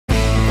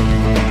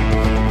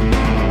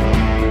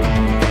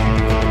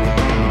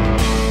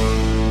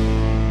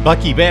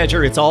Bucky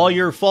Badger, it's all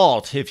your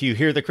fault if you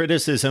hear the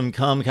criticism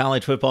come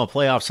college football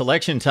playoff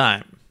selection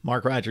time.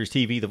 Mark Rogers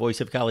TV, the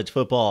voice of college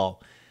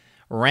football,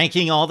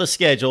 ranking all the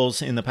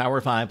schedules in the Power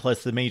 5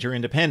 plus the major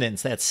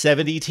independents. That's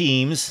 70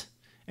 teams,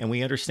 and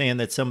we understand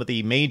that some of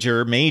the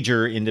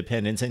major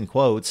independents, in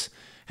quotes,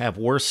 have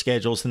worse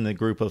schedules than the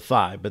group of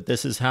 5. But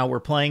this is how we're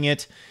playing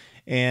it,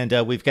 and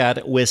we've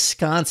got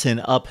Wisconsin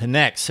up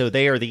next. So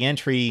they are the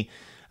entry.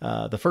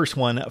 The first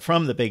one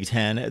from the Big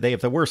Ten. They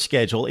have the worst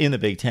schedule in the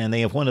Big Ten. They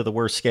have one of the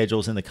worst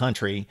schedules in the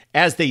country,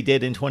 as they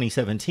did in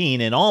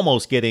 2017, and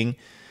almost getting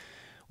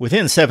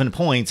within 7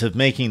 points of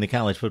making the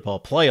college football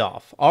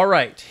playoff. All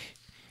right.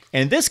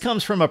 And this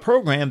comes from a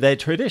program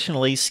that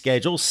traditionally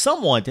schedules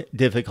somewhat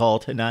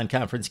difficult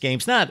non-conference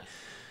games. Not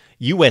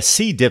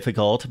USC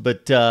difficult,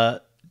 but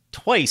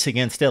twice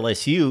against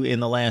LSU in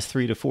the last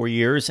 3 to 4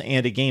 years,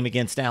 and a game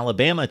against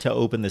Alabama to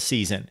open the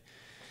season.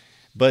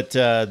 But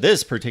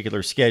this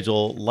particular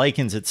schedule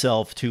likens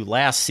itself to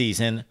last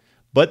season,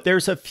 but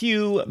there's a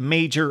few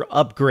major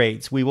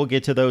upgrades. We will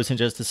get to those in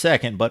just a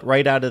second, but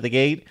right out of the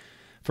gate,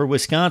 for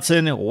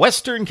Wisconsin,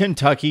 Western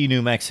Kentucky,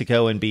 New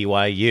Mexico, and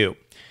BYU.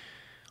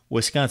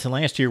 Wisconsin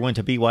last year went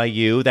to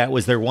BYU. That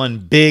was their one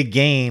big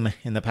game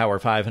in the Power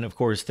 5, and of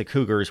course the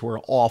Cougars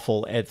were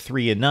awful at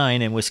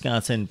 3-9, and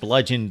Wisconsin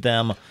bludgeoned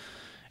them.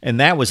 And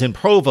that was in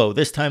Provo.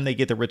 This time they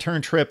get the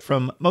return trip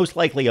from most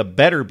likely a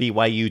better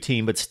BYU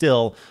team, but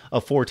still a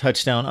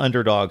 4-touchdown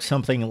underdog,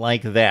 something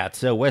like that.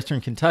 So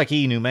Western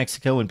Kentucky, New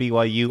Mexico, and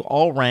BYU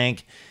all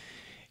rank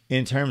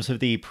in terms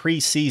of the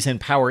preseason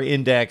power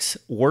index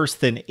worse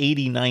than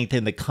 89th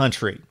in the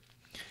country.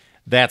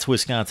 That's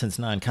Wisconsin's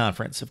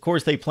non-conference. Of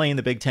course, they play in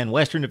the Big Ten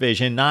Western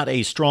Division, not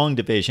a strong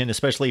division,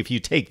 especially if you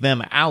take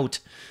them out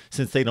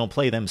since they don't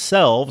play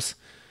themselves.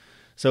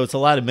 So it's a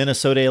lot of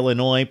Minnesota,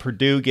 Illinois,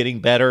 Purdue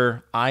getting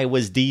better.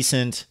 Iowa's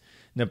decent.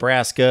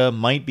 Nebraska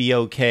might be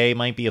okay,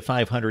 might be a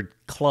 500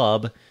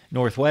 club.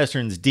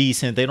 Northwestern's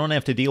decent. They don't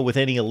have to deal with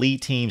any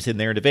elite teams in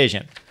their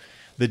division.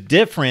 The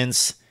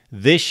difference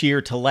this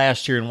year to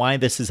last year and why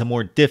this is a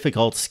more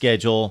difficult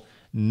schedule,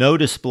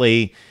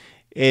 noticeably,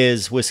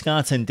 is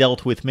Wisconsin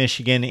dealt with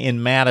Michigan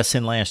in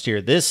Madison last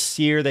year. This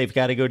year, they've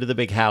got to go to the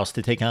Big House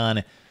to take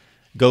on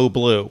Go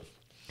Blue.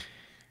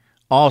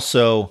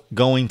 Also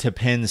going to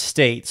Penn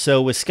State.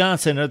 So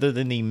Wisconsin, other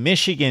than the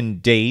Michigan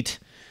date,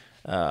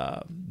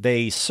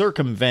 they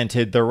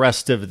circumvented the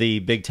rest of the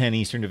Big Ten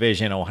Eastern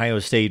Division, Ohio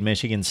State,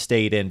 Michigan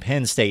State, and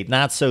Penn State.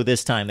 Not so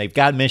this time. They've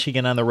got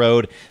Michigan on the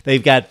road.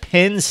 They've got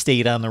Penn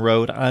State on the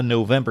road on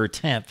November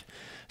 10th.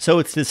 So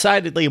it's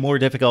decidedly a more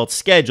difficult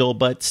schedule,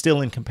 but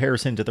still in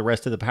comparison to the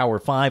rest of the Power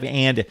 5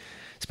 and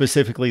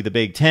specifically the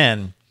Big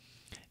Ten,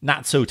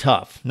 not so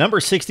tough. Number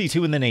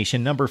 62 in the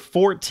nation, number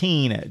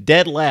 14,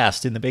 dead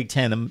last in the Big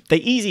Ten.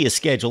 The easiest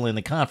schedule in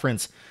the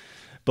conference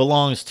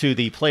belongs to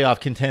the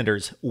playoff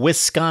contenders,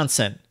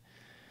 Wisconsin.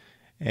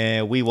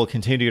 We will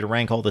continue to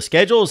rank all the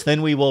schedules.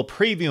 Then we will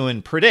preview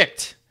and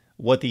predict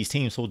what these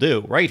teams will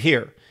do right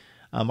here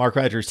on Mark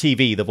Rogers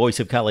TV, the voice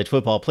of college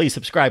football. Please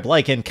subscribe,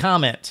 like, and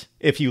comment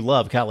if you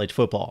love college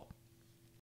football.